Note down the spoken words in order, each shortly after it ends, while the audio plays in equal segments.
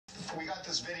we got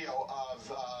this video of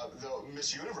the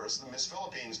Miss Universe, the Miss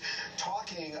Philippines,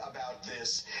 talking about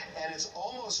this, and it's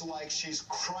almost like she's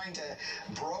trying to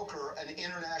broker an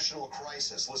international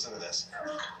crisis. Listen to this.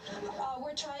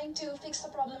 We're trying to fix the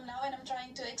problem now, and I'm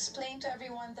trying to explain to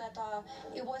everyone that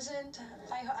it wasn't,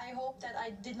 I hope that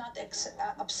I did not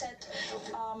upset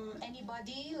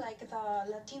anybody, like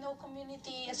the Latino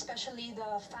community, especially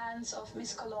the fans of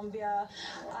Miss Colombia.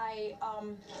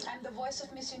 I'm the voice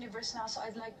of Miss Universe now, so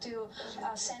I'd like to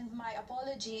send my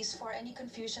apologies for any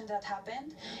confusion that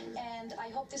happened, and I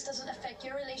hope this doesn't affect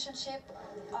your relationship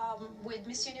with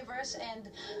Miss Universe, and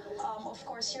of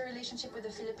course your relationship with the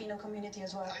Filipino community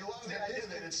as well. I love the idea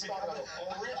that it's become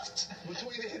a rift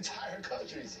between the entire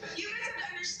countries. You guys have to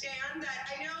understand that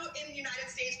I know in the United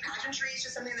States, pageantry is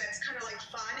just something that's kind of like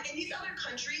fun. In these other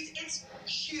countries, it's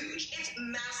huge. It's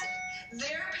massive.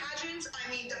 Their pageants,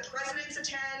 I mean, the presidents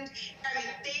attend. I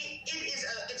mean,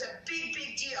 it's a big,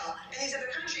 big deal in these other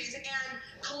countries. And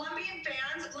Colombian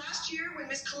fans, last year when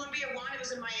Miss Colombia won, it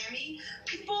was in Miami,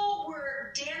 people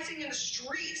were dancing in the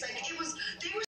streets. Like, they were